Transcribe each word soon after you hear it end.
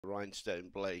Rhinestone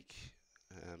Blake.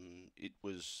 It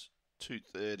was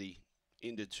 2:30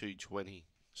 into 2:20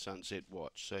 Sunset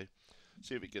Watch. So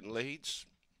see if it can leads.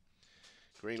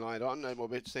 Green light on, no more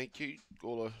bets, thank you.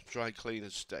 Gawler Dry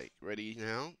Cleaners Stake. Ready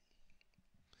now.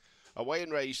 Away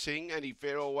and racing, and he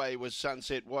fair away was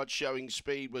Sunset Watch, showing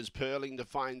speed, was Pearling to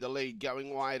find the lead,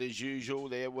 going wide as usual.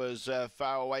 There was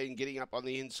Far Away and getting up on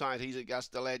the inside. He's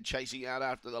Augusta Lad chasing out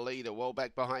after the leader. Well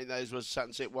back behind those was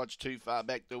Sunset Watch, too far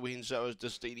back to win, so is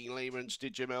Destini Lima and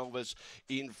Stitchem Elvis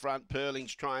in front.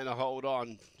 Pearling's trying to hold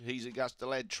on. He's Augusta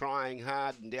Lad trying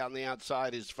hard, and down the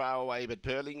outside is Far Away, but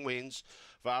Pearling wins.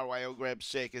 Far Away will grab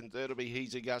second. Third will be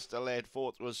He's Augusta Lad.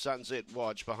 Fourth was Sunset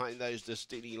Watch. Behind those,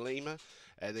 Destini Lima.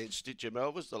 And then Stitchem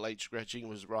Elvis. The late scratching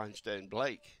was Rhinestone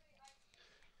Blake.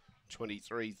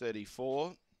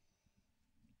 23.34.